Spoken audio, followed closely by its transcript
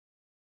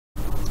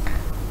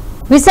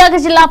విశాఖ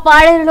జిల్లా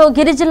పాడేరులో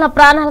గిరిజనుల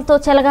ప్రాణాలతో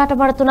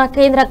చెలగాటపడుతున్న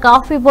కేంద్ర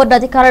కాఫీ బోర్డు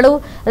అధికారులు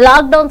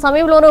లాక్డౌన్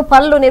సమయంలోనూ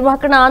పనులు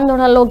నిర్వహణ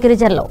ఆందోళనలో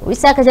గిరిజనులు.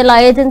 విశాఖ జిల్లా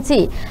ఏజెన్సీ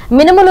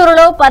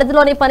మినుములూరులో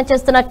పరిధిలోని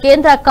పనిచేస్తున్న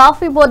కేంద్ర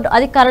కాఫీ బోర్డు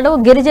అధికారులు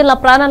గిరిజనుల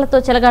ప్రాణాలతో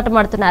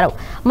చెలగాటపడుతున్నారు.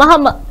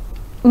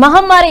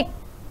 మహమ్మారి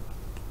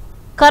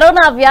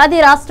కరోనా వ్యాధి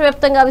రాష్ట్ర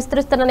వ్యాప్తంగా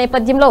విస్తరిస్తున్న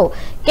నేపథ్యంలో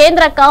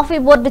కేంద్ర కాఫీ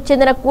బోర్డు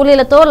చెందిన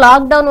కూలీలతో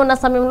లాక్డౌన్ ఉన్న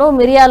సమయంలో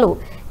మిరియాలు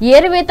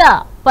ఏరువేత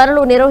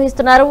పనులు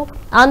నిర్వహిస్తున్నారు.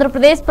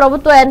 ఆంధ్రప్రదేశ్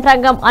ప్రభుత్వ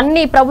యంత్రాంగం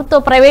అన్ని ప్రభుత్వ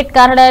ప్రైవేట్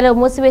కార్యాలయాలు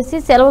మూసివేసి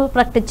సెలవులు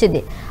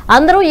ప్రకటించింది.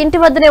 అందరూ ఇంటి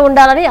వద్దనే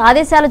ఉండాలని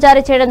ఆదేశాలు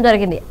జారీ చేయడం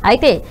జరిగింది.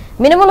 అయితే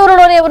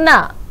మినుములూరులోనే ఉన్న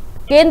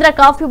కేంద్ర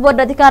కాఫీ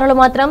బోర్డు అధికారులు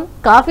మాత్రం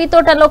కాఫీ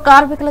తోటల్లో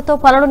కార్మికులతో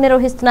పనులు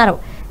నిర్వహిస్తున్నారు.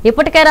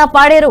 ఇప్పటికైనా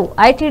పాడేరు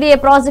ఐటీడీఏ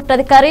ప్రాజెక్టు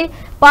అధికారి,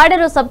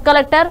 పాడేరు సబ్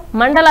కలెక్టర్,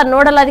 మండల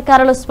నోడల్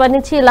అధికారులు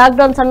స్పందించి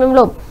లాక్డౌన్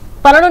సమయంలో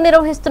పనులు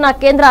నిర్వహిస్తున్న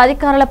కేంద్ర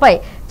అధికారులపై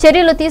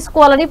చర్యలు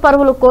తీసుకోవాలని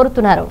పలువురు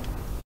కోరుతున్నారు.